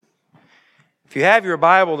If you have your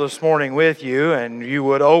Bible this morning with you and you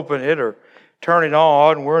would open it or turn it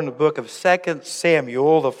on, we're in the book of 2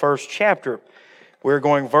 Samuel, the first chapter. We're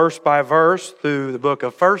going verse by verse through the book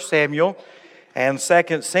of 1 Samuel and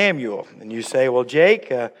 2 Samuel. And you say, well, Jake,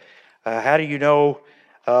 how do you know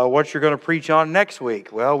what you're going to preach on next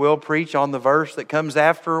week? Well, we'll preach on the verse that comes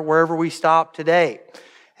after wherever we stop today.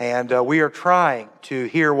 And we are trying to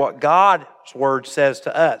hear what God's Word says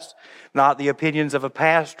to us. Not the opinions of a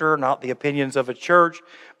pastor, not the opinions of a church,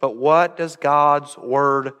 but what does God's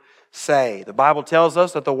Word say? The Bible tells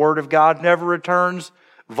us that the Word of God never returns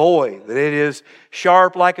void, that it is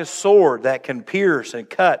sharp like a sword that can pierce and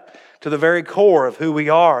cut to the very core of who we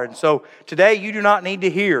are. And so today you do not need to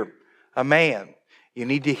hear a man. You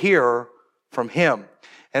need to hear from Him.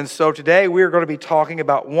 And so today we are going to be talking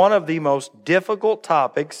about one of the most difficult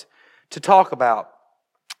topics to talk about.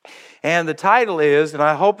 And the title is, and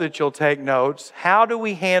I hope that you'll take notes, how do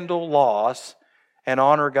we handle loss and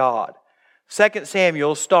honor God? 2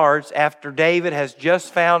 Samuel starts after David has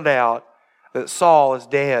just found out that Saul is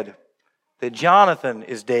dead, that Jonathan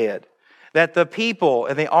is dead, that the people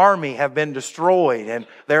and the army have been destroyed and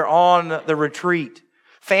they're on the retreat.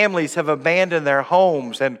 Families have abandoned their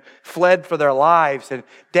homes and fled for their lives. And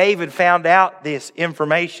David found out this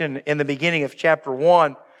information in the beginning of chapter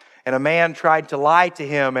 1. And a man tried to lie to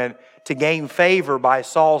him and to gain favor by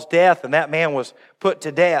Saul's death. And that man was put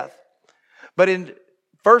to death. But in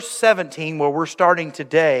verse 17, where we're starting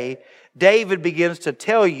today, David begins to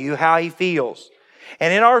tell you how he feels.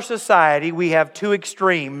 And in our society, we have two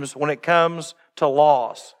extremes when it comes to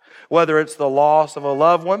loss. Whether it's the loss of a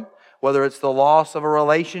loved one, whether it's the loss of a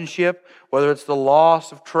relationship, whether it's the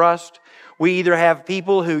loss of trust. We either have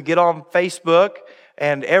people who get on Facebook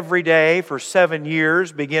and every day for 7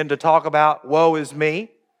 years begin to talk about woe is me.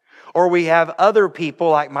 Or we have other people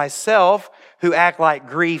like myself who act like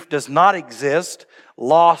grief does not exist,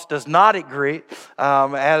 loss does not agree.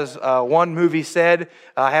 As one movie said,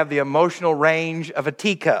 I have the emotional range of a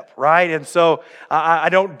teacup, right? And so I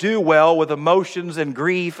don't do well with emotions and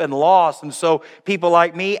grief and loss. And so people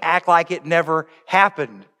like me act like it never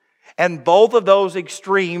happened. And both of those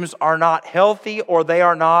extremes are not healthy or they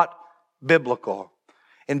are not biblical.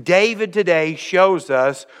 And David today shows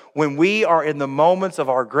us when we are in the moments of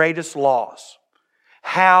our greatest loss,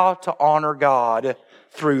 how to honor God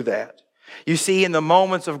through that. You see, in the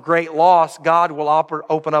moments of great loss, God will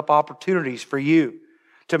open up opportunities for you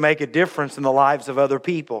to make a difference in the lives of other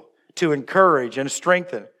people, to encourage and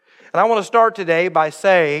strengthen. And I want to start today by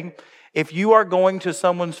saying, if you are going to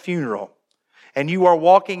someone's funeral and you are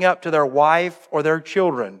walking up to their wife or their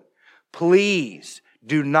children, please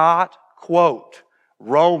do not quote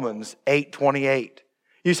Romans 8:28.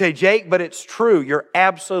 You say, Jake, but it's true. You're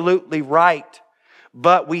absolutely right.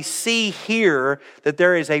 But we see here that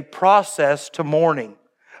there is a process to mourning,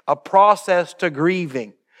 a process to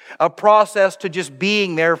grieving, a process to just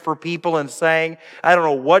being there for people and saying, I don't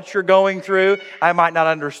know what you're going through. I might not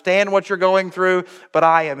understand what you're going through, but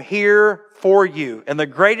I am here for you. And the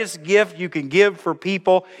greatest gift you can give for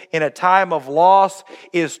people in a time of loss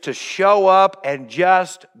is to show up and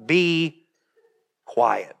just be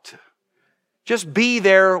quiet. Just be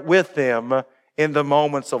there with them in the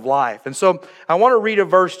moments of life. And so I want to read a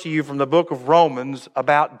verse to you from the book of Romans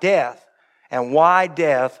about death and why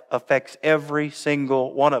death affects every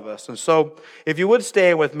single one of us. And so if you would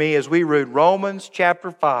stand with me as we read Romans chapter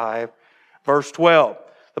 5, verse 12.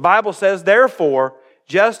 The Bible says, therefore,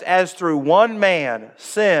 just as through one man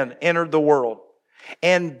sin entered the world,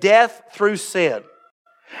 and death through sin,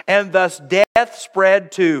 and thus death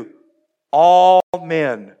spread to all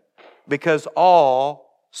men, because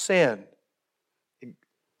all sin.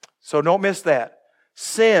 So don't miss that.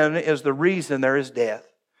 Sin is the reason there is death.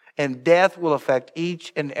 And death will affect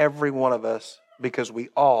each and every one of us because we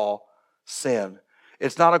all sin.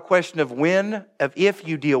 It's not a question of when, of if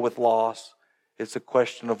you deal with loss. It's a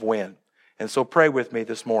question of when. And so pray with me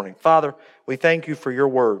this morning. Father, we thank you for your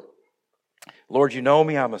word. Lord, you know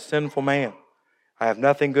me. I'm a sinful man. I have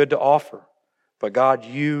nothing good to offer. But God,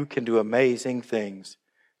 you can do amazing things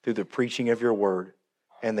through the preaching of your word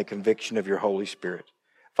and the conviction of your Holy Spirit.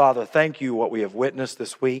 Father, thank you what we have witnessed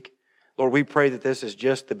this week. Lord, we pray that this is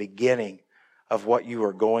just the beginning of what you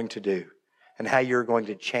are going to do and how you're going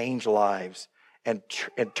to change lives and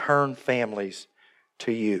turn families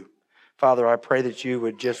to you. Father, I pray that you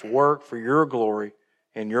would just work for your glory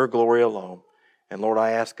and your glory alone. And Lord,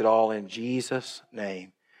 I ask it all in Jesus'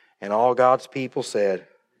 name. And all God's people said,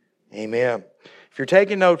 amen. If you're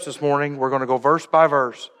taking notes this morning, we're going to go verse by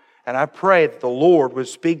verse. And I pray that the Lord would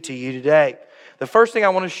speak to you today. The first thing I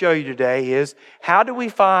want to show you today is how do we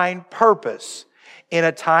find purpose in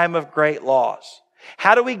a time of great loss?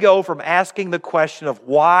 How do we go from asking the question of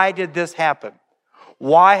why did this happen?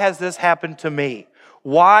 Why has this happened to me?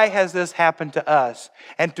 Why has this happened to us?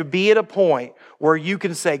 And to be at a point where you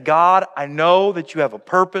can say, God, I know that you have a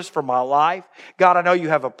purpose for my life. God, I know you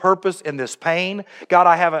have a purpose in this pain. God,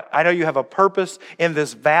 I know you have a purpose in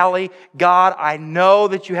this valley. God, I know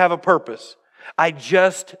that you have a purpose. I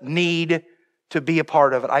just need to be a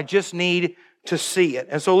part of it. I just need to see it.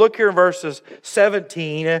 And so look here in verses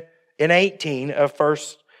 17 and 18 of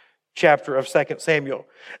first chapter of 2 Samuel.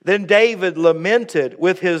 Then David lamented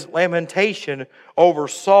with his lamentation over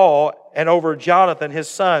Saul and over Jonathan, his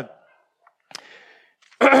son.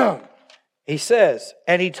 He says,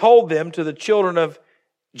 and he told them to the children of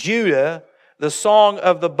Judah the song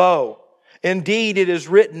of the bow. Indeed, it is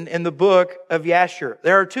written in the book of Yashar.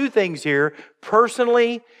 There are two things here,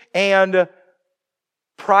 personally and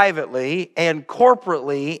privately and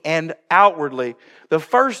corporately and outwardly. The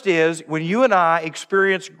first is when you and I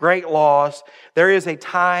experience great loss, there is a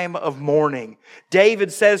time of mourning.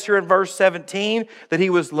 David says here in verse 17 that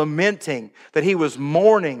he was lamenting, that he was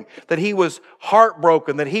mourning, that he was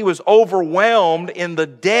heartbroken, that he was overwhelmed in the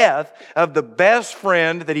death of the best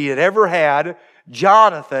friend that he had ever had,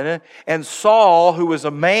 Jonathan, and Saul, who was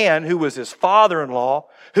a man who was his father-in-law,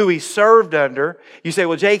 who he served under. You say,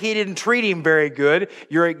 well, Jake, he didn't treat him very good.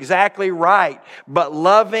 You're exactly right. But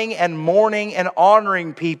loving and mourning and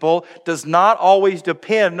honoring people does not always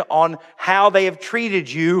depend on how they have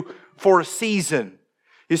treated you for a season.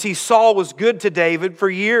 You see, Saul was good to David for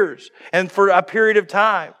years and for a period of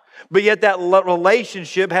time. But yet that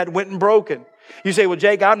relationship had went and broken. You say, well,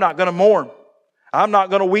 Jake, I'm not going to mourn. I'm not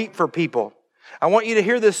going to weep for people. I want you to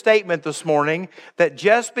hear this statement this morning that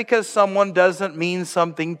just because someone doesn't mean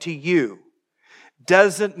something to you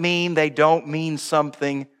doesn't mean they don't mean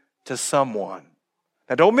something to someone.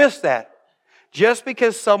 Now don't miss that. Just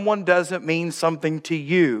because someone doesn't mean something to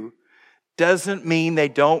you doesn't mean they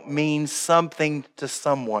don't mean something to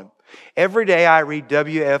someone. Every day I read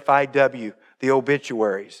WFIW, the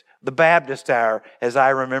obituaries, the Baptist Hour, as I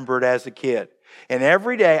remember it as a kid. And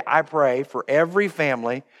every day I pray for every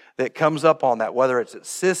family that comes up on that, whether it's at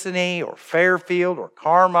Sisseton or Fairfield or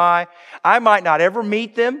Carmi. I might not ever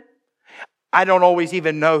meet them. I don't always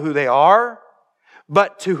even know who they are.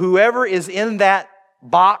 But to whoever is in that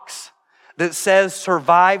box that says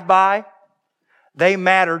survived by, they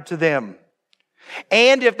mattered to them.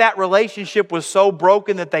 And if that relationship was so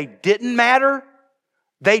broken that they didn't matter,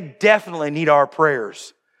 they definitely need our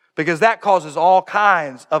prayers. Because that causes all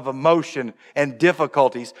kinds of emotion and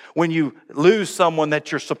difficulties when you lose someone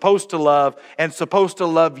that you're supposed to love and supposed to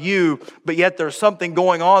love you, but yet there's something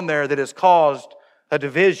going on there that has caused a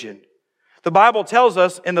division. The Bible tells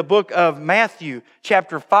us in the book of Matthew,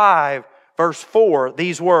 chapter 5, verse 4,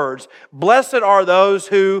 these words, "Blessed are those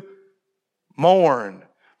who mourn,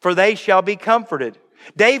 for they shall be comforted."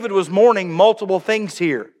 David was mourning multiple things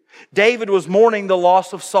here. David was mourning the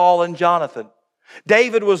loss of Saul and Jonathan.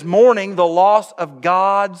 David was mourning the loss of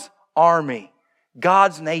God's army,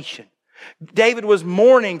 God's nation. David was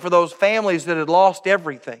mourning for those families that had lost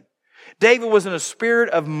everything. David was in a spirit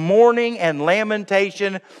of mourning and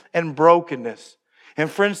lamentation and brokenness.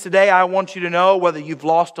 And friends, today I want you to know whether you've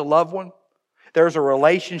lost a loved one, there's a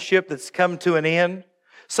relationship that's come to an end,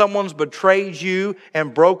 someone's betrayed you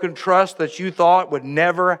and broken trust that you thought would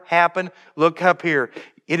never happen. Look up here.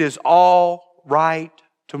 It is all right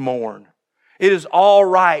to mourn. It is all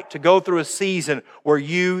right to go through a season where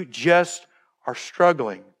you just are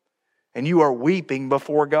struggling and you are weeping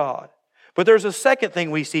before God. But there's a second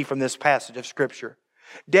thing we see from this passage of Scripture.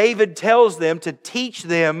 David tells them to teach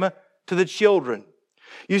them to the children.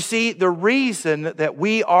 You see, the reason that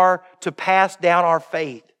we are to pass down our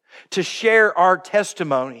faith, to share our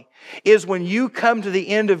testimony, is when you come to the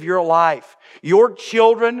end of your life, your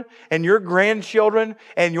children and your grandchildren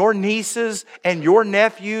and your nieces and your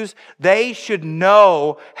nephews, they should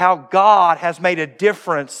know how God has made a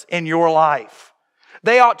difference in your life.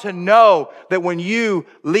 They ought to know that when you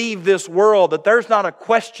leave this world, that there's not a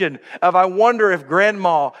question of, I wonder if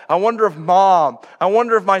grandma, I wonder if mom, I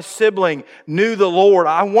wonder if my sibling knew the Lord.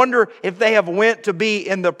 I wonder if they have went to be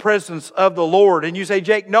in the presence of the Lord. And you say,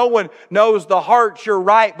 Jake, no one knows the heart. You're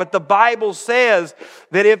right. But the Bible says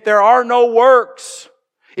that if there are no works,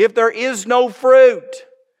 if there is no fruit,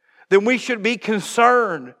 then we should be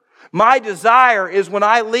concerned. My desire is when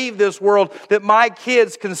I leave this world that my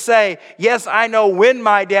kids can say, yes, I know when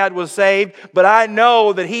my dad was saved, but I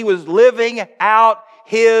know that he was living out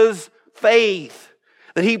his faith.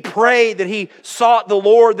 That he prayed, that he sought the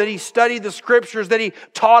Lord, that he studied the Scriptures, that he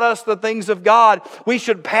taught us the things of God. We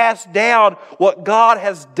should pass down what God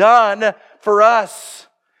has done for us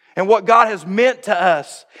and what God has meant to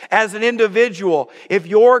us as an individual. If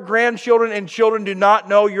your grandchildren and children do not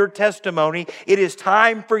know your testimony, it is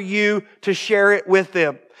time for you to share it with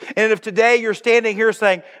them. And if today you're standing here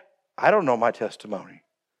saying, I don't know my testimony.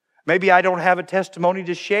 Maybe I don't have a testimony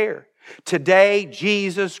to share. Today,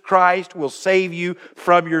 Jesus Christ will save you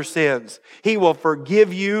from your sins. He will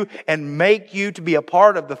forgive you and make you to be a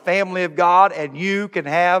part of the family of God, and you can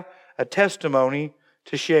have a testimony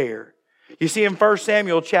to share. You see, in 1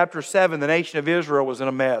 Samuel chapter 7, the nation of Israel was in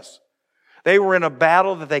a mess. They were in a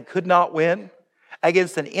battle that they could not win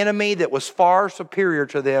against an enemy that was far superior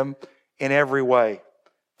to them in every way.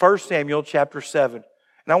 1 Samuel chapter 7.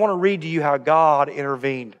 And I want to read to you how God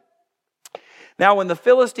intervened. Now, when the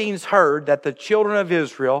Philistines heard that the children of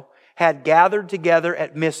Israel had gathered together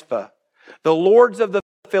at Mizpah, the lords of the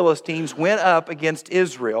Philistines went up against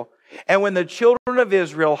Israel. And when the children of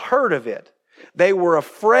Israel heard of it, they were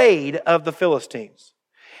afraid of the Philistines.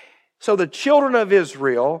 So the children of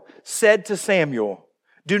Israel said to Samuel,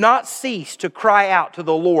 do not cease to cry out to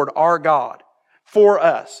the Lord our God for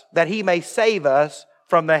us, that He may save us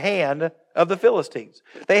from the hand of the Philistines.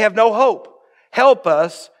 They have no hope. Help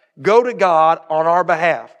us, go to God on our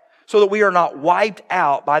behalf, so that we are not wiped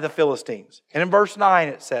out by the Philistines. And in verse 9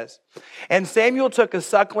 it says, and Samuel took a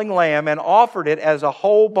suckling lamb and offered it as a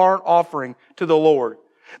whole burnt offering to the Lord.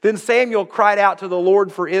 Then Samuel cried out to the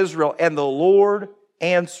Lord for Israel, and the Lord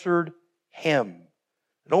answered him.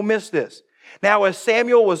 Don't miss this. Now, as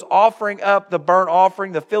Samuel was offering up the burnt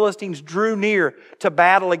offering, the Philistines drew near to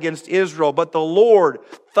battle against Israel. But the Lord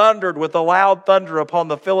thundered with a loud thunder upon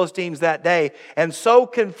the Philistines that day, and so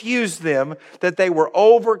confused them that they were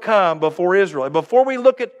overcome before Israel. And before we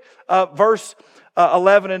look at verse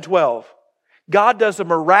 11 and 12, God does a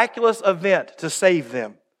miraculous event to save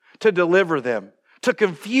them, to deliver them, to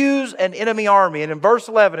confuse an enemy army. And in verse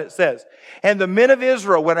 11 it says, and the men of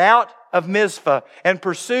Israel went out of Mizpah and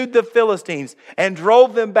pursued the Philistines and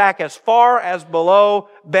drove them back as far as below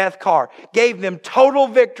Beth-kar, gave them total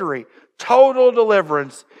victory, total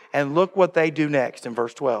deliverance. And look what they do next in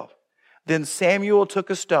verse 12. Then Samuel took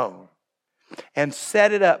a stone and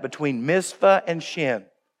set it up between Mizpah and Shin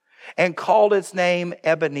and called its name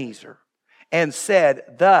Ebenezer and said,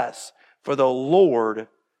 thus, for the Lord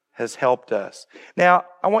has helped us. Now,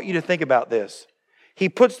 I want you to think about this. He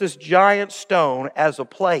puts this giant stone as a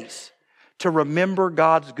place to remember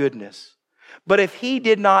God's goodness. But if he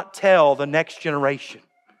did not tell the next generation,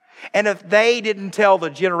 and if they didn't tell the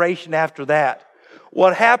generation after that,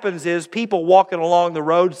 what happens is people walking along the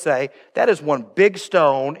road say, that is one big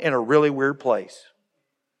stone in a really weird place.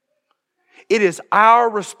 It is our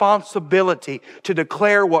responsibility to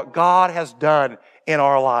declare what God has done in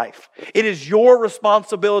our life. It is your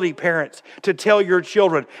responsibility, parents, to tell your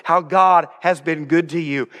children how God has been good to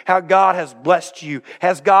you, how God has blessed you,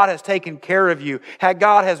 how God has taken care of you, how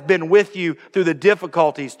God has been with you through the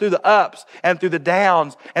difficulties, through the ups and through the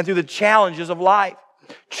downs and through the challenges of life.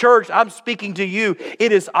 Church, I'm speaking to you.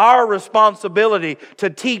 It is our responsibility to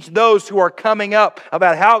teach those who are coming up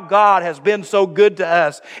about how God has been so good to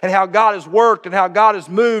us and how God has worked and how God has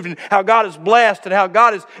moved and how God has blessed and how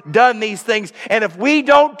God has done these things. And if we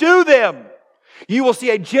don't do them, you will see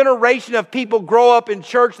a generation of people grow up in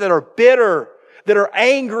church that are bitter, that are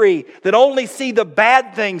angry, that only see the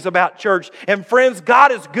bad things about church. And friends,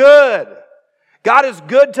 God is good. God is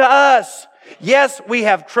good to us. Yes, we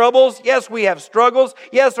have troubles. Yes, we have struggles.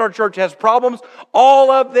 Yes, our church has problems.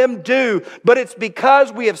 All of them do. But it's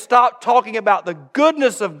because we have stopped talking about the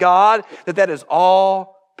goodness of God that is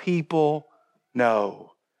all people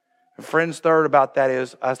know. And friends, third about that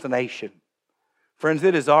is us, the nation. Friends,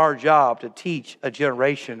 it is our job to teach a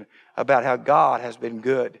generation about how God has been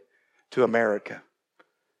good to America.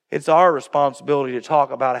 It's our responsibility to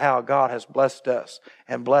talk about how God has blessed us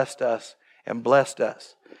and blessed us and blessed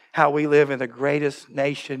us. How we live in the greatest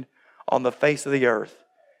nation on the face of the earth,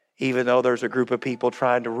 even though there's a group of people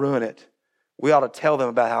trying to ruin it. We ought to tell them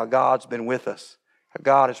about how God's been with us, how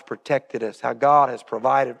God has protected us, how God has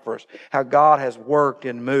provided for us, how God has worked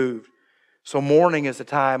and moved. So mourning is a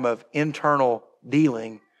time of internal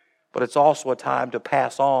dealing, but it's also a time to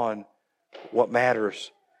pass on what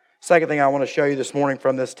matters. Second thing I want to show you this morning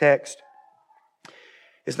from this text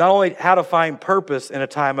is not only how to find purpose in a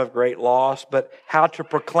time of great loss, but how to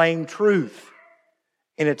proclaim truth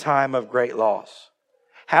in a time of great loss.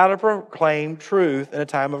 How to proclaim truth in a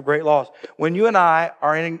time of great loss. When you and I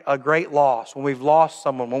are in a great loss, when we've lost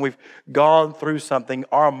someone, when we've gone through something,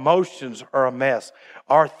 our emotions are a mess.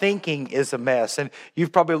 Our thinking is a mess. And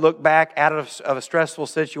you've probably looked back out of a stressful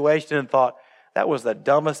situation and thought, that was the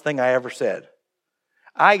dumbest thing I ever said.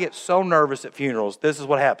 I get so nervous at funerals. This is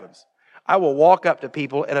what happens. I will walk up to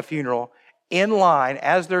people at a funeral in line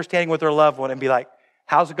as they're standing with their loved one and be like,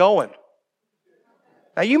 how's it going?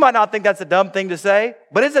 Now, you might not think that's a dumb thing to say,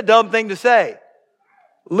 but it's a dumb thing to say.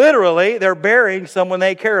 Literally, they're burying someone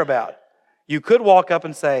they care about. You could walk up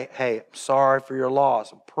and say, hey, I'm sorry for your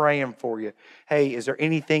loss. I'm praying for you. Hey, is there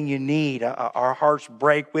anything you need? Our hearts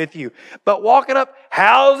break with you. But walking up,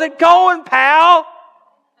 how's it going, pal?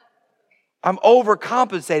 I'm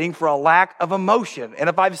overcompensating for a lack of emotion. And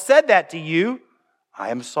if I've said that to you, I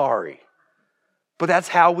am sorry. But that's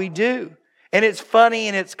how we do. And it's funny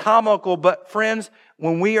and it's comical, but friends,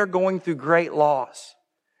 when we are going through great loss,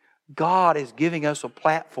 God is giving us a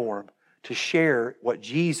platform to share what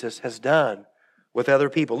Jesus has done with other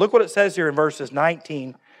people. Look what it says here in verses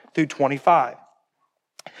 19 through 25.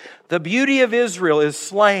 The beauty of Israel is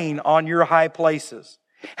slain on your high places.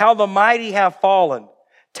 How the mighty have fallen.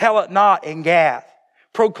 Tell it not in Gath.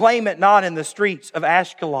 Proclaim it not in the streets of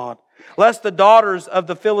Ashkelon. Lest the daughters of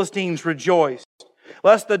the Philistines rejoice.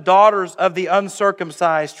 Lest the daughters of the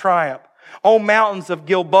uncircumcised triumph. O mountains of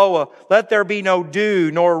Gilboa, let there be no dew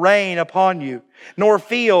nor rain upon you, nor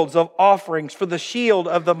fields of offerings, for the shield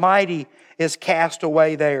of the mighty is cast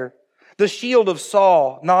away there. The shield of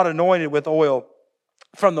Saul, not anointed with oil,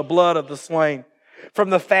 from the blood of the slain,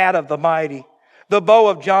 from the fat of the mighty. The bow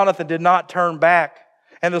of Jonathan did not turn back,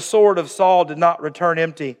 and the sword of Saul did not return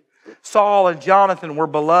empty. Saul and Jonathan were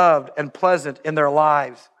beloved and pleasant in their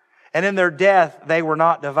lives, and in their death they were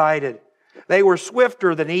not divided. They were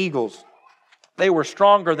swifter than eagles. They were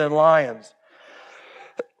stronger than lions.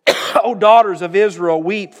 O daughters of Israel,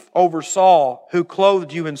 weep over Saul, who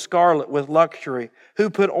clothed you in scarlet with luxury, who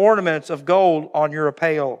put ornaments of gold on your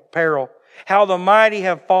apparel. How the mighty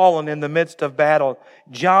have fallen in the midst of battle.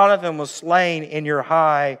 Jonathan was slain in your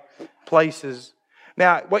high places.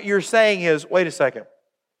 Now, what you're saying is, wait a second.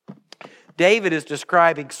 David is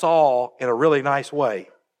describing Saul in a really nice way.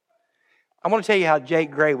 I want to tell you how Jake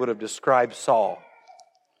Gray would have described Saul.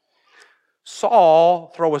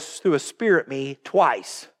 Saul threw a spear at me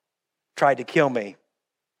twice, tried to kill me.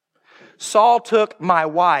 Saul took my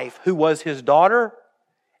wife, who was his daughter,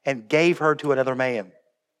 and gave her to another man.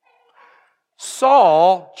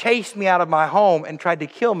 Saul chased me out of my home and tried to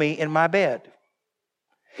kill me in my bed.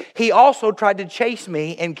 He also tried to chase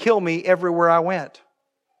me and kill me everywhere I went.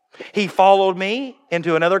 He followed me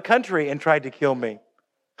into another country and tried to kill me.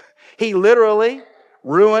 He literally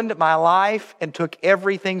ruined my life and took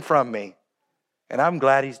everything from me. And I'm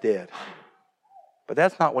glad he's dead. But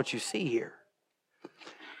that's not what you see here.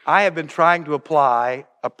 I have been trying to apply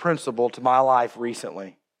a principle to my life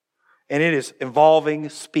recently, and it is involving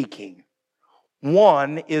speaking.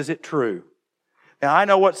 One, is it true? Now, I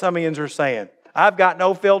know what some of you are saying. I've got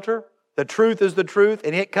no filter. The truth is the truth,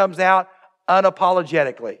 and it comes out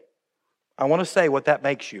unapologetically. I want to say what that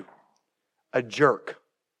makes you. A jerk.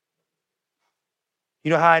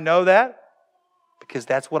 You know how I know that? Because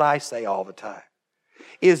that's what I say all the time.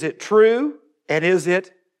 Is it true and is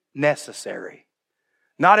it necessary?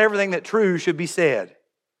 Not everything that's true should be said.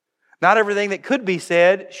 Not everything that could be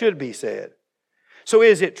said should be said. So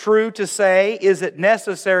is it true to say? Is it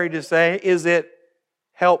necessary to say? Is it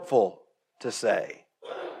helpful to say?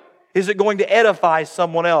 Is it going to edify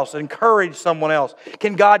someone else, encourage someone else?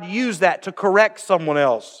 Can God use that to correct someone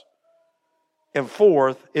else? And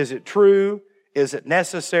fourth, is it true? Is it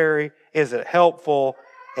necessary? Is it helpful?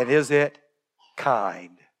 And is it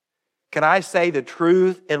kind? Can I say the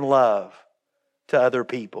truth in love to other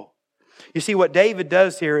people? You see, what David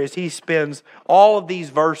does here is he spends all of these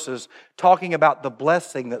verses talking about the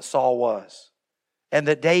blessing that Saul was and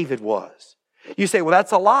that David was. You say, well,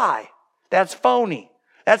 that's a lie. That's phony.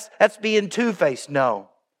 That's being two-faced. No.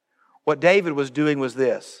 What David was doing was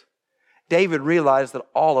this. David realized that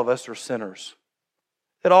all of us are sinners,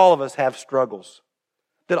 that all of us have struggles,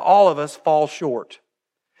 that all of us fall short.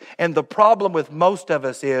 And the problem with most of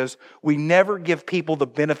us is we never give people the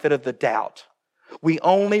benefit of the doubt. We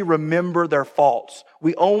only remember their faults.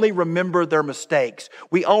 We only remember their mistakes.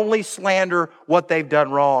 We only slander what they've done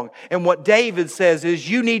wrong. And what David says is,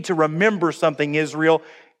 you need to remember something, Israel.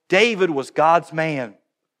 David was God's man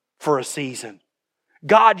for a season.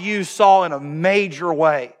 God used Saul in a major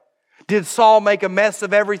way. Did Saul make a mess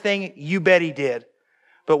of everything? You bet he did.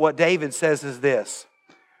 But what David says is this: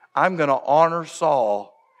 I'm going to honor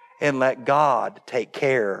Saul and let God take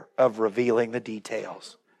care of revealing the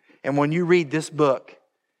details. And when you read this book,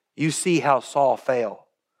 you see how Saul fell,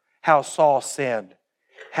 how Saul sinned,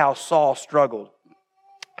 how Saul struggled.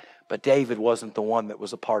 But David wasn't the one that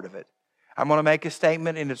was a part of it. I'm going to make a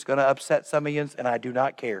statement, and it's going to upset some of you, and I do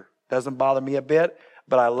not care. Doesn't bother me a bit,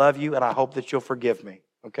 but I love you, and I hope that you'll forgive me,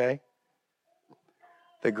 okay?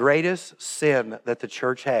 The greatest sin that the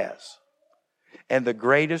church has, and the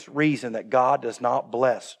greatest reason that God does not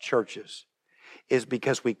bless churches, is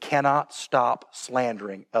because we cannot stop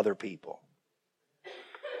slandering other people.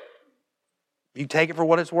 You take it for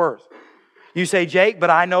what it's worth. You say, Jake, but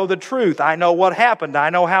I know the truth. I know what happened. I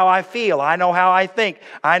know how I feel. I know how I think.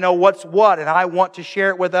 I know what's what, and I want to share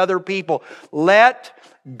it with other people. Let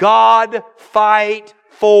God fight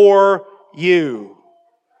for you.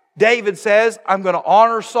 David says, I'm going to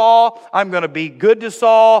honor Saul. I'm going to be good to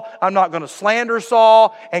Saul. I'm not going to slander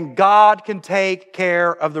Saul. And God can take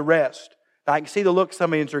care of the rest. Now, I can see the look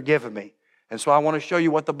some of you are giving me. And so I want to show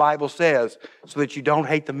you what the Bible says so that you don't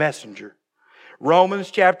hate the messenger.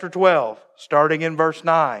 Romans chapter 12, starting in verse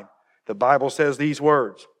 9, the Bible says these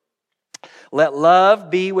words. Let love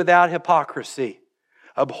be without hypocrisy.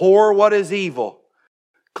 Abhor what is evil.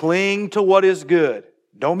 Cling to what is good.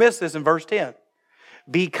 Don't miss this in verse 10.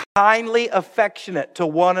 Be kindly affectionate to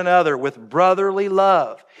one another with brotherly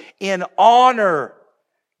love, in honor,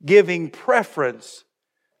 giving preference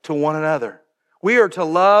to one another. We are to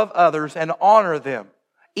love others and honor them,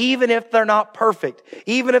 even if they're not perfect,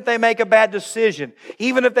 even if they make a bad decision,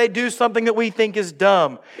 even if they do something that we think is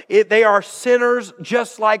dumb. They are sinners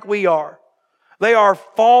just like we are. They are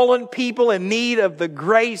fallen people in need of the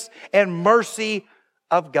grace and mercy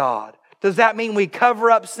of God. Does that mean we cover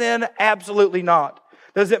up sin? Absolutely not.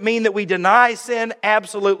 Does it mean that we deny sin?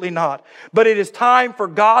 Absolutely not. But it is time for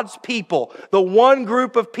God's people, the one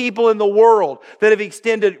group of people in the world that have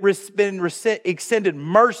extended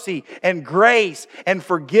mercy and grace and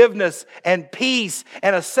forgiveness and peace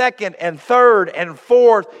and a second and third and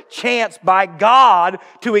fourth chance by God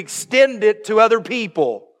to extend it to other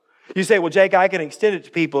people. You say, well, Jake, I can extend it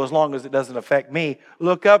to people as long as it doesn't affect me.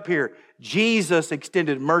 Look up here. Jesus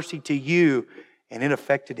extended mercy to you and it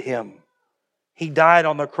affected Him. He died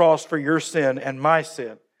on the cross for your sin and my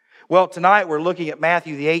sin. Well, tonight we're looking at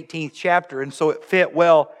Matthew, the 18th chapter, and so it fit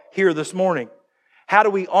well here this morning. How do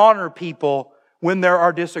we honor people when there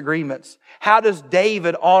are disagreements? How does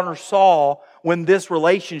David honor Saul when this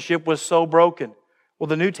relationship was so broken? Well,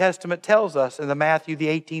 the New Testament tells us in the Matthew, the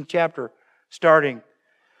 18th chapter, starting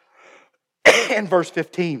in verse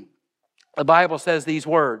 15. The Bible says these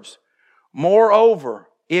words, moreover,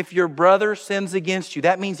 if your brother sins against you,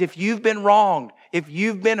 that means if you've been wronged, if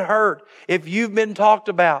you've been hurt, if you've been talked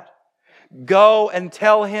about, go and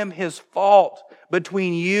tell him his fault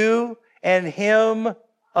between you and him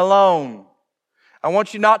alone. I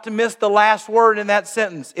want you not to miss the last word in that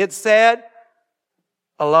sentence. It said,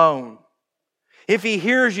 alone. If he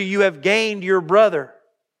hears you, you have gained your brother.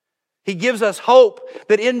 He gives us hope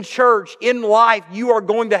that in church, in life, you are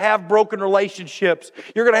going to have broken relationships.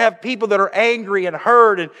 You're going to have people that are angry and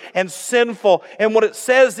hurt and sinful. And what it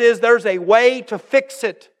says is there's a way to fix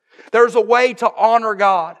it. There's a way to honor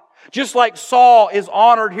God. Just like Saul is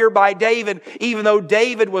honored here by David, even though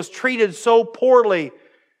David was treated so poorly,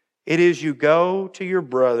 it is you go to your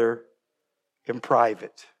brother in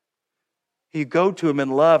private. You go to him in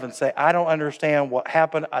love and say, I don't understand what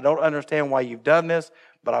happened. I don't understand why you've done this.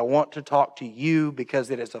 But I want to talk to you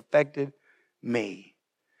because it has affected me.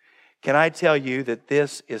 Can I tell you that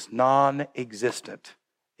this is non-existent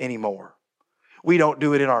anymore? We don't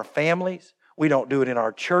do it in our families. We don't do it in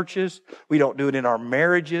our churches. We don't do it in our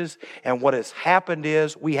marriages. And what has happened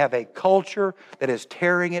is we have a culture that is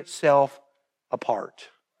tearing itself apart.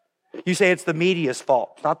 You say it's the media's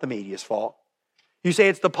fault. It's not the media's fault. You say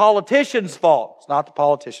it's the politician's fault. It's not the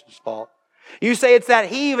politician's fault. You say it's that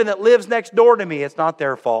heathen that lives next door to me. It's not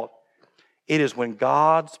their fault. It is when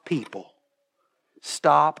God's people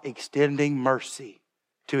stop extending mercy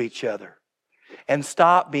to each other and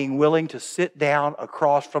stop being willing to sit down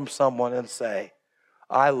across from someone and say,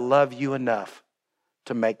 I love you enough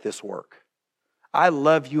to make this work. I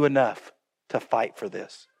love you enough to fight for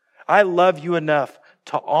this. I love you enough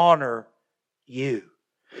to honor you.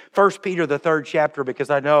 1 Peter, the 3rd chapter, because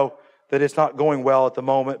I know that it's not going well at the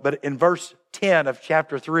moment. But in verse 10 of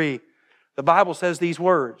chapter 3, the Bible says these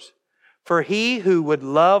words, for he who would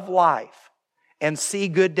love life and see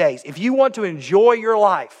good days. If you want to enjoy your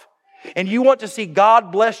life and you want to see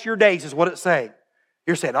God bless your days, is what it's saying.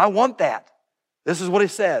 You're saying, I want that. This is what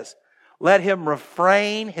it says. Let him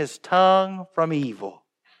refrain his tongue from evil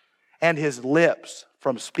and his lips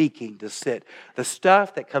from speaking deceit. The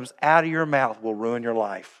stuff that comes out of your mouth will ruin your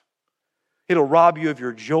life. It'll rob you of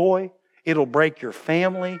your joy. It'll break your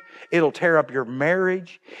family. It'll tear up your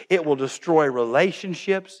marriage. It will destroy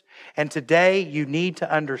relationships. And today you need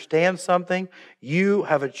to understand something. You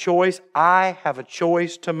have a choice. I have a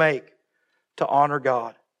choice to make to honor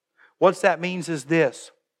God. What that means is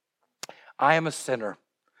this. I am a sinner.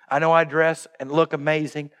 I know I dress and look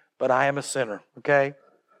amazing, but I am a sinner, okay?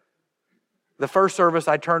 The first service,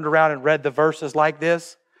 I turned around and read the verses like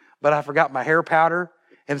this, but I forgot my hair powder.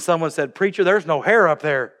 And someone said, preacher, there's no hair up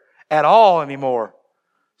there at all anymore.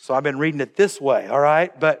 So I've been reading it this way, all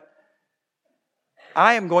right? But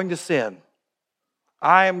I am going to sin.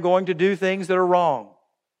 I am going to do things that are wrong.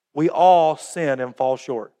 We all sin and fall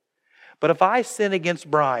short. But if I sin against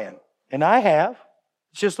Brian, and I have,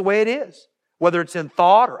 it's just the way it is, whether it's in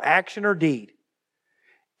thought or action or deed,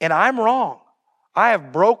 and I'm wrong, I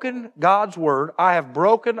have broken God's word, I have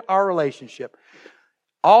broken our relationship.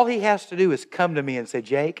 All he has to do is come to me and say,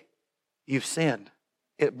 Jake, you've sinned.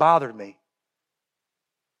 It bothered me.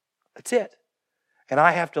 That's it. And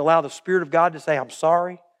I have to allow the Spirit of God to say, I'm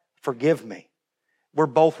sorry, forgive me. We're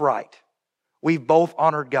both right. We've both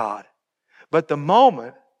honored God. But the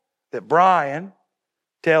moment that Brian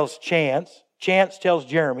tells Chance, Chance tells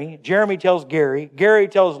Jeremy, Jeremy tells Gary, Gary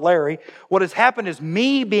tells Larry, what has happened is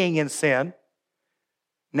me being in sin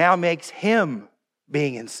now makes him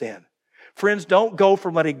being in sin. Friends, don't go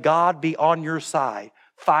from letting God be on your side,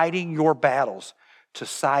 fighting your battles, to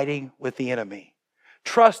siding with the enemy.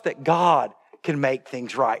 Trust that God can make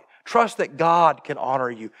things right. Trust that God can honor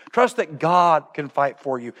you. Trust that God can fight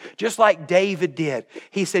for you. Just like David did.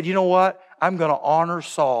 He said, you know what? I'm going to honor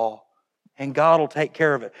Saul and God will take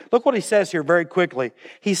care of it. Look what he says here very quickly.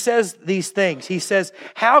 He says these things. He says,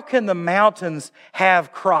 how can the mountains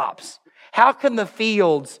have crops? How can the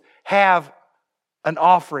fields have an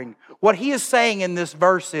offering? What he is saying in this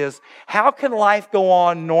verse is, how can life go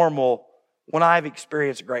on normal when I've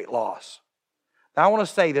experienced great loss? Now I want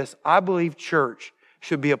to say this. I believe church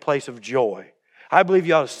should be a place of joy. I believe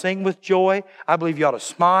you ought to sing with joy. I believe you ought to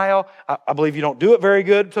smile. I believe you don't do it very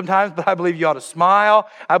good sometimes, but I believe you ought to smile.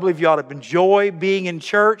 I believe you ought to enjoy being in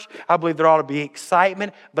church. I believe there ought to be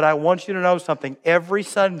excitement. But I want you to know something. Every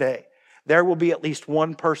Sunday, there will be at least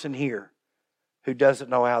one person here who doesn't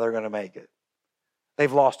know how they're going to make it.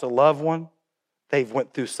 They've lost a loved one. They've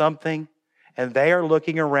went through something. And they are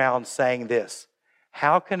looking around saying this,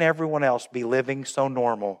 how can everyone else be living so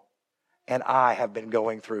normal and I have been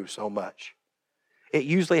going through so much? It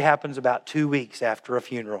usually happens about 2 weeks after a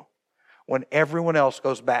funeral when everyone else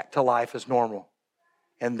goes back to life as normal.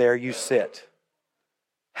 And there you sit.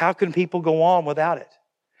 How can people go on without it?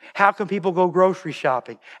 How can people go grocery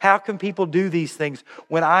shopping? How can people do these things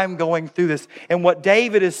when I'm going through this? And what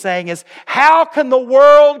David is saying is, how can the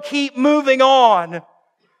world keep moving on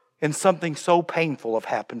and something so painful have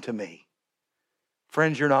happened to me?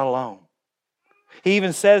 Friends, you're not alone. He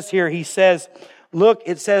even says here, he says, look,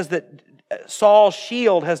 it says that Saul's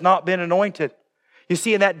shield has not been anointed. You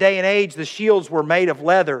see, in that day and age, the shields were made of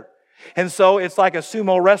leather. And so it's like a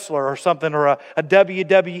sumo wrestler or something, or a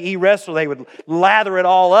WWE wrestler. They would lather it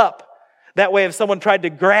all up. That way, if someone tried to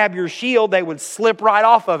grab your shield, they would slip right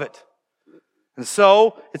off of it. And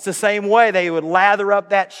so it's the same way. They would lather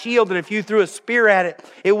up that shield, and if you threw a spear at it,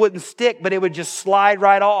 it wouldn't stick, but it would just slide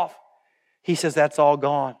right off. He says that's all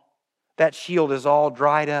gone. That shield is all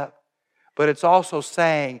dried up. But it's also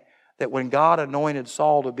saying that when God anointed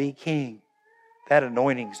Saul to be king, that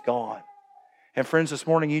anointing's gone. And friends, this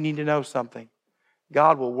morning you need to know something.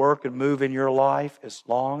 God will work and move in your life as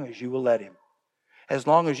long as you will let Him. As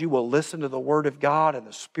long as you will listen to the Word of God and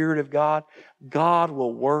the Spirit of God, God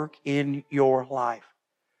will work in your life.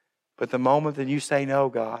 But the moment that you say, no,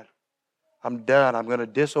 God, I'm done. I'm going to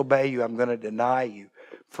disobey you. I'm going to deny you.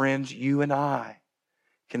 Friends, you and I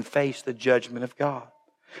can face the judgment of God.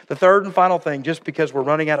 The third and final thing, just because we're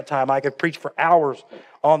running out of time, I could preach for hours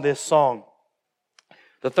on this song.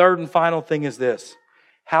 The third and final thing is this: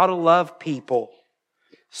 how to love people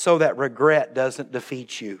so that regret doesn't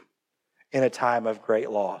defeat you in a time of great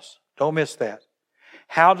loss. Don't miss that.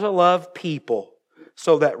 How to love people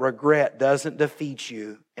so that regret doesn't defeat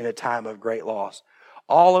you in a time of great loss.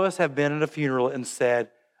 All of us have been at a funeral and said,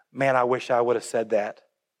 man, I wish I would have said that.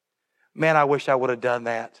 Man, I wish I would have done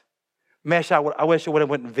that. Man, I wish I would have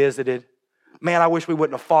went and visited. Man, I wish we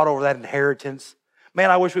wouldn't have fought over that inheritance.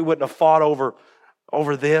 Man, I wish we wouldn't have fought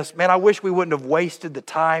over this. Man, I wish we wouldn't have wasted the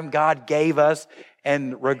time God gave us,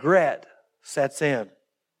 and regret sets in.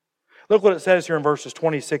 Look what it says here in verses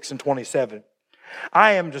 26 and 27.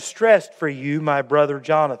 I am distressed for you, my brother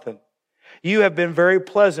Jonathan. You have been very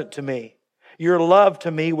pleasant to me. Your love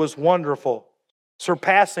to me was wonderful,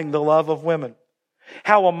 surpassing the love of women.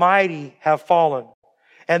 How a mighty have fallen,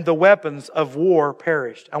 and the weapons of war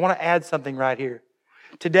perished. I want to add something right here.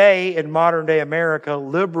 Today, in modern day America,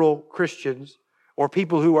 liberal Christians, or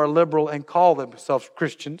people who are liberal and call themselves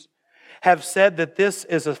Christians, have said that this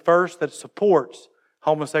is a verse that supports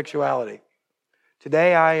homosexuality.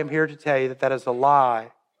 Today I am here to tell you that that is a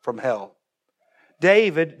lie from hell.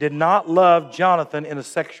 David did not love Jonathan in a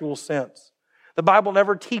sexual sense. The Bible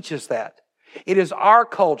never teaches that. It is our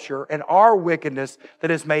culture and our wickedness that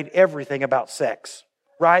has made everything about sex,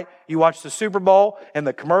 right? You watch the Super Bowl and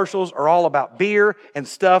the commercials are all about beer and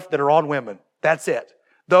stuff that are on women. That's it.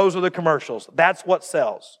 Those are the commercials. That's what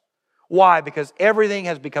sells. Why? Because everything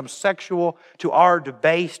has become sexual to our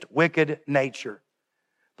debased, wicked nature.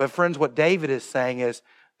 But friends, what David is saying is,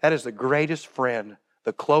 that is the greatest friend,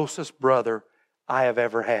 the closest brother I have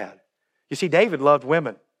ever had. You see, David loved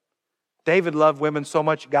women. David loved women so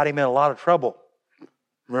much it got him in a lot of trouble.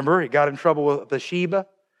 Remember, he got in trouble with Bathsheba.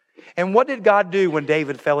 And what did God do when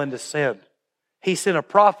David fell into sin? He sent a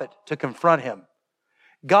prophet to confront him.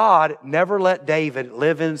 God never let David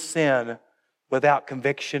live in sin without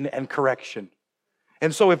conviction and correction.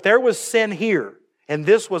 And so if there was sin here, and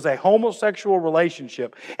this was a homosexual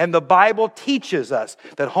relationship, and the Bible teaches us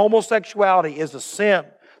that homosexuality is a sin,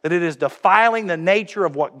 that it is defiling the nature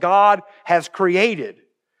of what God has created,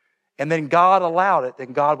 and then God allowed it,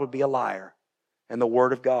 then God would be a liar, and the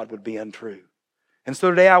Word of God would be untrue. And so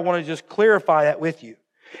today I want to just clarify that with you.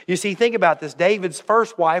 You see, think about this. David's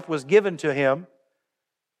first wife was given to him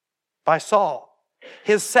by Saul.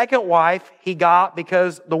 His second wife he got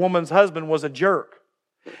because the woman's husband was a jerk.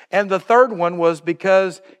 And the third one was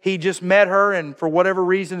because he just met her and for whatever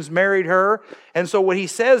reasons married her. And so what he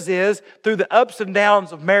says is, through the ups and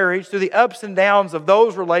downs of marriage, through the ups and downs of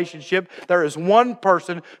those relationships, there is one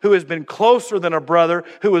person who has been closer than a brother,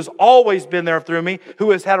 who has always been there through me,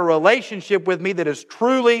 who has had a relationship with me that is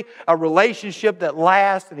truly a relationship that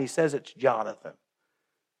lasts. And he says it's Jonathan.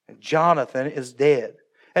 And Jonathan is dead.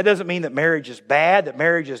 That doesn't mean that marriage is bad, that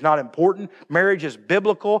marriage is not important. Marriage is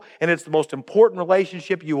biblical, and it's the most important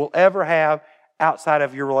relationship you will ever have outside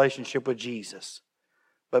of your relationship with Jesus.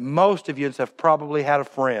 But most of you have probably had a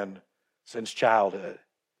friend since childhood.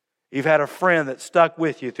 You've had a friend that stuck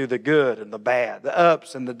with you through the good and the bad, the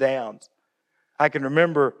ups and the downs. I can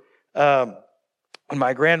remember when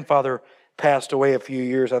my grandfather passed away a few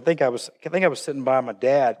years. I think I was sitting by my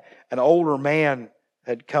dad. An older man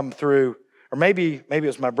had come through. Or maybe it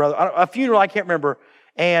was my brother. A funeral, I can't remember.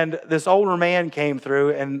 And this older man came through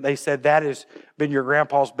and they said, that has been your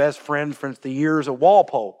grandpa's best friend since the years of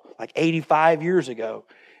Walpole, like 85 years ago.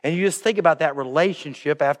 And you just think about that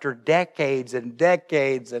relationship after decades and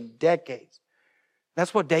decades and decades.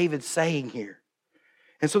 That's what David's saying here.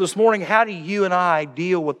 And so this morning, how do you and I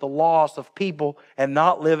deal with the loss of people and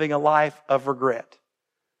not living a life of regret?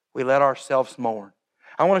 We let ourselves mourn.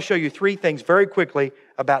 I want to show you three things very quickly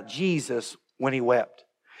about Jesus when he wept.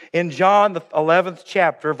 In John, the 11th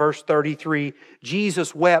chapter, verse 33,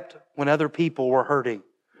 Jesus wept when other people were hurting.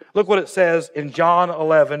 Look what it says in John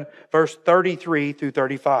 11, verse 33 through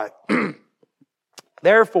 35.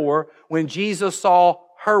 Therefore, when Jesus saw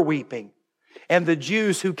her weeping, and the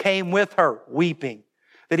Jews who came with her weeping,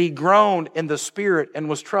 that he groaned in the spirit and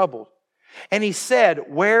was troubled. And he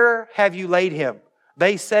said, where have you laid him?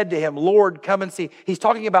 They said to him, Lord, come and see. He's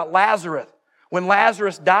talking about Lazarus. When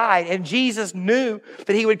Lazarus died, and Jesus knew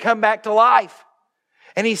that he would come back to life.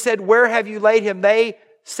 And he said, where have you laid him? They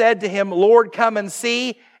said to him, Lord, come and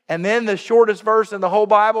see. And then the shortest verse in the whole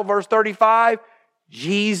Bible, verse 35,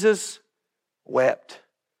 Jesus wept.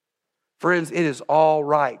 Friends, it is all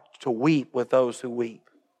right to weep with those who weep.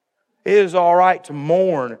 It is all right to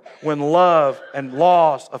mourn when love and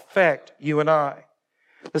loss affect you and I.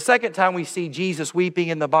 The second time we see Jesus weeping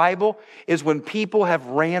in the Bible is when people have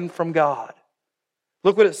ran from God.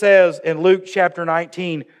 Look what it says in Luke chapter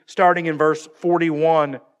 19, starting in verse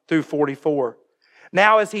 41 through 44.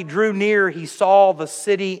 Now as he drew near, he saw the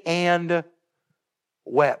city and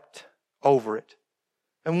wept over it.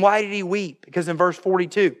 And why did he weep? Because in verse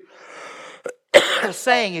 42,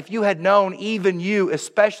 saying, if you had known, even you,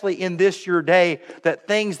 especially in this your day, that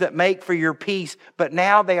things that make for your peace, but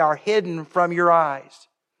now they are hidden from your eyes.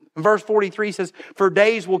 And verse 43 says, for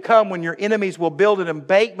days will come when your enemies will build an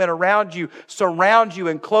embankment around you, surround you,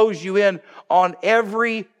 and close you in on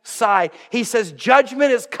every side. He says,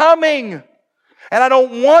 judgment is coming. And I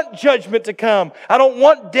don't want judgment to come. I don't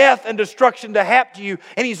want death and destruction to happen to you.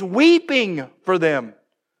 And he's weeping for them.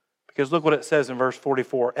 Because look what it says in verse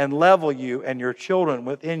 44. And level you and your children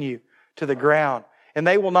within you to the ground. And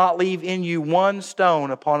they will not leave in you one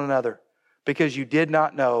stone upon another. Because you did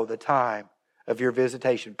not know the time of your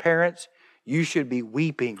visitation. Parents, you should be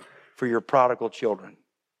weeping for your prodigal children.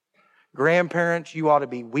 Grandparents, you ought to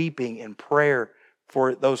be weeping in prayer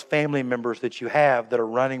for those family members that you have that are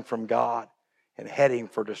running from God and heading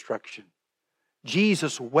for destruction.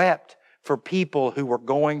 Jesus wept for people who were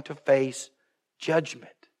going to face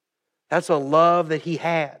judgment. That's a love that he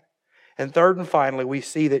had. And third and finally, we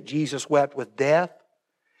see that Jesus wept with death.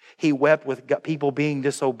 He wept with people being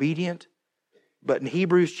disobedient. But in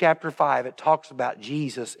Hebrews chapter 5, it talks about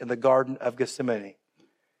Jesus in the Garden of Gethsemane.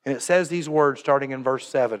 And it says these words starting in verse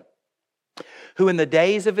 7. Who in the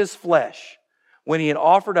days of his flesh, when he had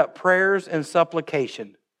offered up prayers and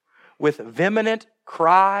supplication, with vehement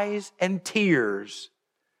cries and tears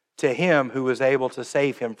to him who was able to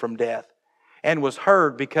save him from death, and was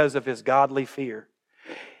heard because of his godly fear.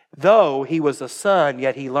 Though he was a son,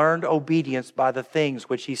 yet he learned obedience by the things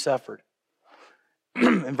which he suffered.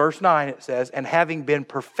 In verse 9 it says, and having been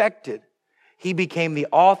perfected, he became the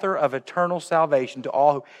author of eternal salvation to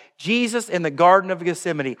all who... Jesus in the Garden of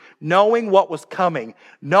Gethsemane, knowing what was coming,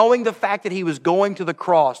 knowing the fact that he was going to the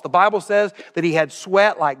cross. The Bible says that he had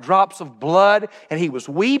sweat like drops of blood, and he was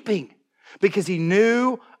weeping because he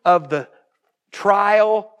knew of the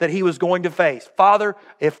trial that he was going to face. Father,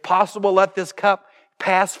 if possible, let this cup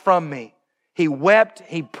pass from me. He wept,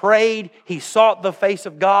 he prayed, he sought the face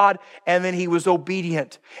of God, and then he was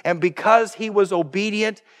obedient. And because he was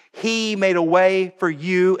obedient, he made a way for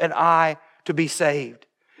you and I to be saved.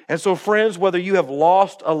 And so, friends, whether you have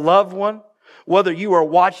lost a loved one, whether you are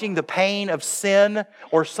watching the pain of sin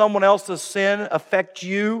or someone else's sin affect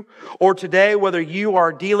you, or today, whether you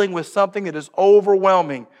are dealing with something that is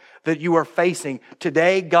overwhelming that you are facing,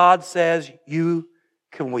 today God says you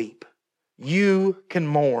can weep. You can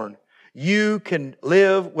mourn. You can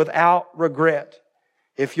live without regret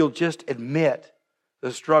if you'll just admit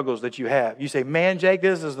the struggles that you have. You say, man, Jake,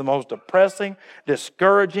 this is the most depressing,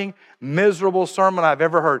 discouraging, miserable sermon I've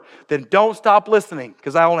ever heard. Then don't stop listening,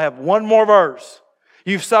 because I only have one more verse.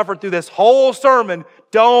 You've suffered through this whole sermon.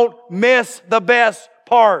 Don't miss the best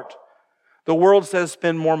part. The world says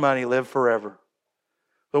spend more money, live forever.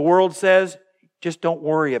 The world says just don't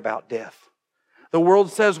worry about death. The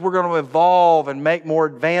world says we're going to evolve and make more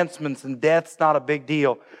advancements and death's not a big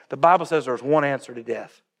deal. The Bible says there's one answer to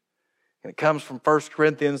death. And it comes from 1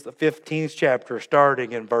 Corinthians, the 15th chapter,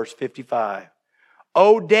 starting in verse 55.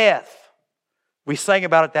 O death, we sang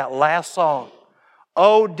about it that last song.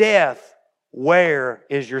 O death, where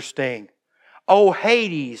is your sting? O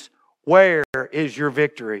Hades, where is your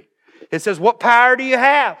victory? It says, what power do you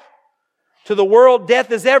have? To the world,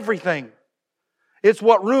 death is everything. It's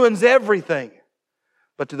what ruins everything.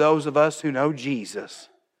 But to those of us who know Jesus,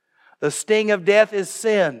 the sting of death is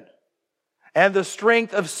sin. And the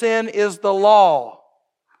strength of sin is the law.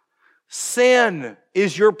 Sin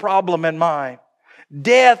is your problem and mine.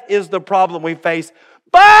 Death is the problem we face.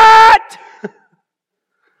 But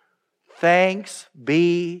thanks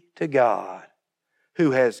be to God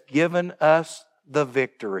who has given us the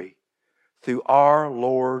victory through our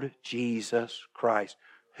Lord Jesus Christ.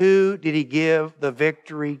 Who did He give the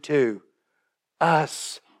victory to?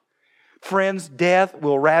 Us. Friends, death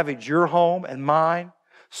will ravage your home and mine.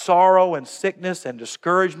 Sorrow and sickness and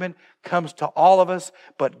discouragement comes to all of us.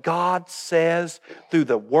 But God says through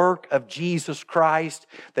the work of Jesus Christ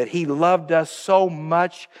that He loved us so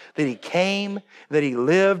much that He came, that He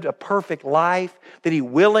lived a perfect life, that He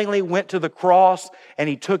willingly went to the cross and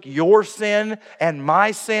He took your sin and my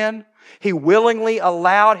sin. He willingly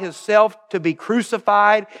allowed Himself to be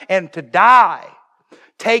crucified and to die,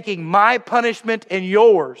 taking my punishment and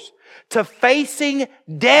yours, to facing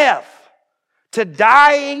death, to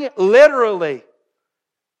dying literally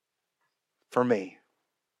for me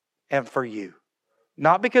and for you.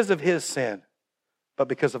 Not because of His sin, but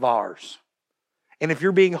because of ours. And if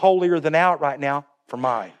you're being holier than out right now, for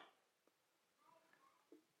mine.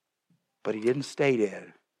 But He didn't stay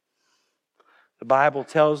dead. The Bible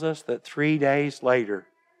tells us that 3 days later,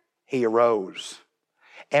 He arose.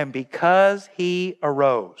 And because He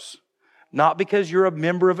arose, not because you're a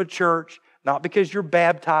member of a church, not because you're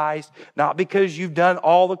baptized, not because you've done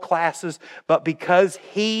all the classes, but because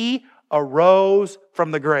He arose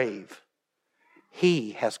from the grave,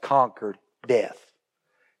 He has conquered death.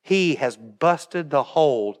 He has busted the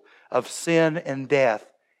hold of sin and death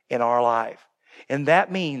in our life. And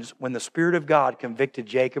that means when the Spirit of God convicted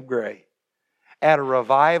Jacob Gray at a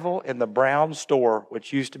revival in the Brown store,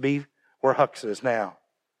 which used to be where Huck's is now,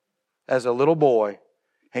 as a little boy,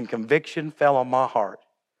 and conviction fell on my heart.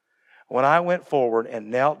 When I went forward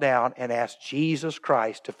and knelt down and asked Jesus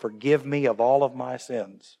Christ to forgive me of all of my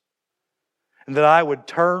sins, and that I would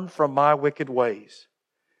turn from my wicked ways,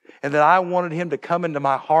 and that I wanted Him to come into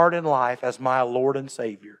my heart and life as my Lord and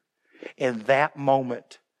Savior. In that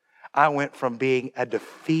moment, I went from being a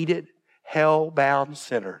defeated, hell-bound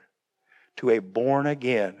sinner to a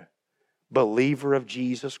born-again believer of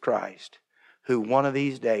Jesus Christ, who one of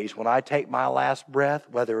these days, when I take my last breath,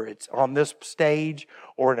 whether it's on this stage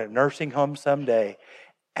or in a nursing home someday,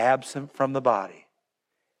 absent from the body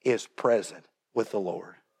is present with the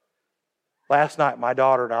Lord. Last night, my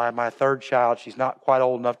daughter and I, my third child, she's not quite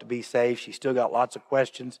old enough to be saved. She's still got lots of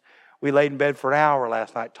questions. We laid in bed for an hour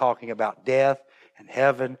last night talking about death and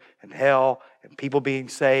heaven and hell and people being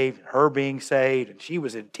saved and her being saved. And she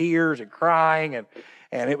was in tears and crying.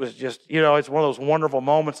 And it was just, it's one of those wonderful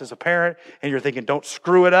moments as a parent. And you're thinking, don't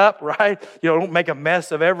screw it up, right? Don't make a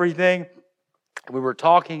mess of everything. We were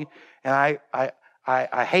talking, and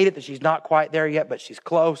I hate it that she's not quite there yet, but she's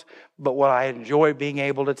close. But what I enjoyed being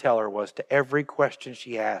able to tell her was, to every question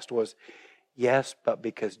she asked was, yes, but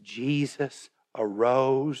because Jesus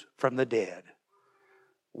arose from the dead,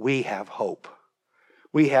 we have hope.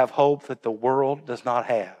 We have hope that the world does not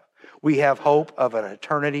have. We have hope of an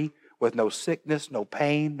eternity with no sickness, no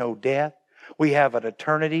pain, no death. We have an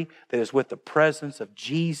eternity that is with the presence of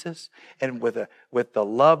Jesus and with the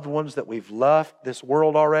loved ones that we've left this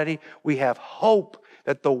world already. We have hope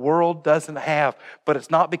that the world doesn't have. But it's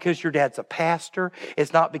not because your dad's a pastor.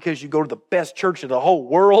 It's not because you go to the best church in the whole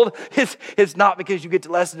world. It's not because you get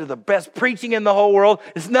to listen to the best preaching in the whole world.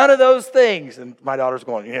 It's none of those things. And my daughter's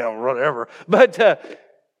going, whatever. But it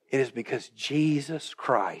is because Jesus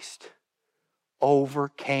Christ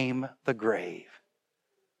overcame the grave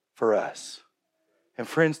for us. And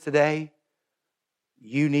friends, today,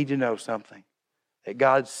 you need to know something. That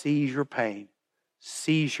God sees your pain,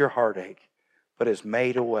 sees your heartache, but has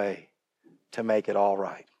made a way to make it all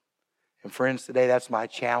right. And friends, today, that's my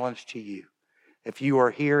challenge to you. If you are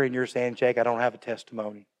here and you're saying, Jake, I don't have a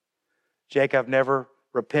testimony. Jake, I've never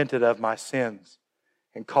repented of my sins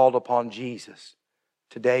and called upon Jesus.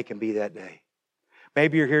 Today can be that day.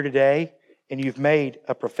 Maybe you're here today and you've made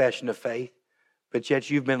a profession of faith, but yet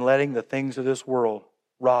you've been letting the things of this world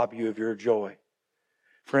rob you of your joy.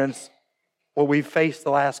 Friends, what we've faced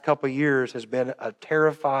the last couple of years has been a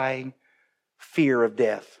terrifying fear of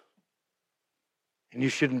death. And you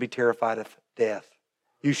shouldn't be terrified of death.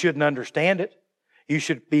 You shouldn't understand it. You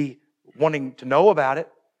should be wanting to know about it.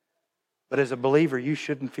 But as a believer, you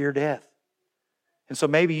shouldn't fear death. And so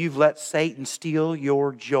maybe you've let Satan steal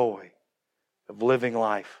your joy of living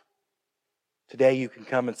life. Today you can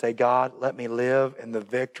come and say, God, let me live in the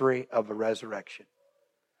victory of the resurrection.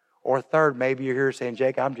 Or third, maybe you're here saying,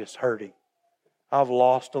 Jake, I'm just hurting. I've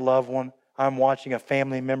lost a loved one. I'm watching a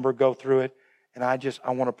family member go through it. And I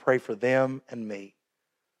want to pray for them and me.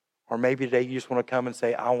 Or maybe today you just want to come and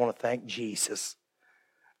say, I want to thank Jesus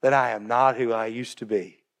that I am not who I used to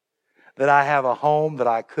be. That I have a home that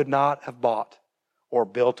I could not have bought or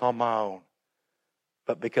built on my own.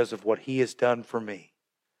 But because of what He has done for me,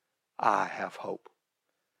 I have hope.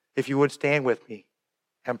 If you would stand with me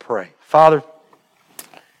and pray. Father,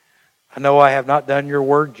 I know I have not done your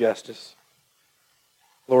word justice.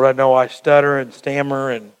 Lord, I know I stutter and stammer,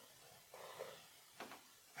 and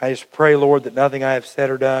I just pray, Lord, that nothing I have said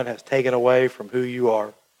or done has taken away from who you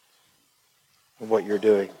are and what you're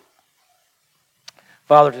doing.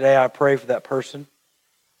 Father, today I pray for that person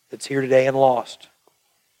that's here today and lost,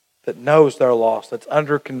 that knows they're lost, that's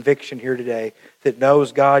under conviction here today, that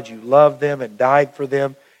knows, God, you love them and died for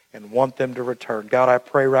them and want them to return. God, I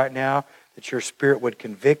pray right now that your Spirit would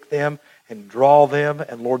convict them and draw them,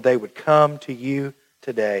 and Lord, they would come to you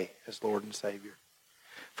today as Lord and Savior.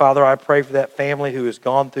 Father, I pray for that family who has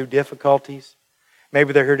gone through difficulties.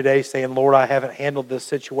 Maybe they're here today saying, Lord, I haven't handled this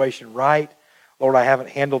situation right. Lord, I haven't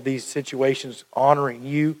handled these situations honoring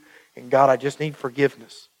you. And God, I just need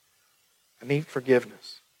forgiveness. I need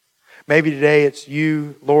forgiveness. Maybe today it's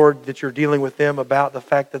you, Lord, that you're dealing with them about the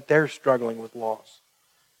fact that they're struggling with loss.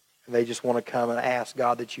 And they just want to come and ask,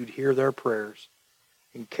 God, that you'd hear their prayers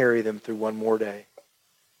and carry them through one more day.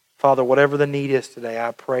 Father, whatever the need is today,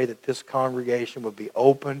 I pray that this congregation would be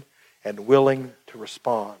open and willing to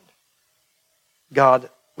respond.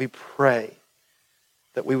 God, we pray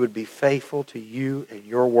that we would be faithful to you and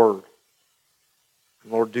your word.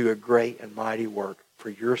 And Lord, do a great and mighty work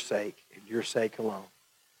for your sake and your sake alone.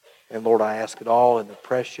 And Lord, I ask it all in the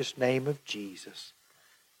precious name of Jesus.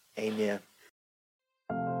 Amen.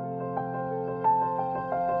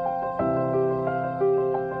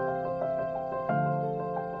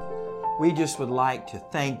 We just would like to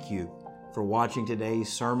thank you for watching today's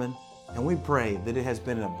sermon, and we pray that it has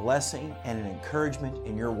been a blessing and an encouragement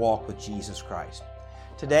in your walk with Jesus Christ.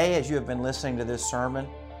 Today, as you have been listening to this sermon,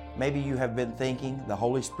 maybe you have been thinking, the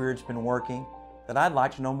Holy Spirit's been working, that I'd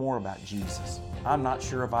like to know more about Jesus. I'm not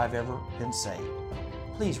sure if I've ever been saved.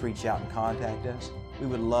 Please reach out and contact us. We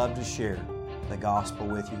would love to share the gospel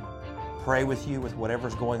with you, pray with you with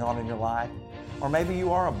whatever's going on in your life. Or maybe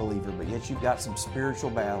you are a believer, but yet you've got some spiritual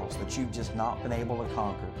battles that you've just not been able to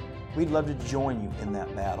conquer. We'd love to join you in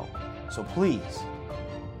that battle. So please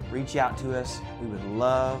reach out to us. We would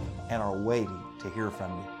love and are waiting to hear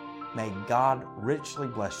from you. May God richly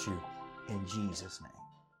bless you in Jesus' name.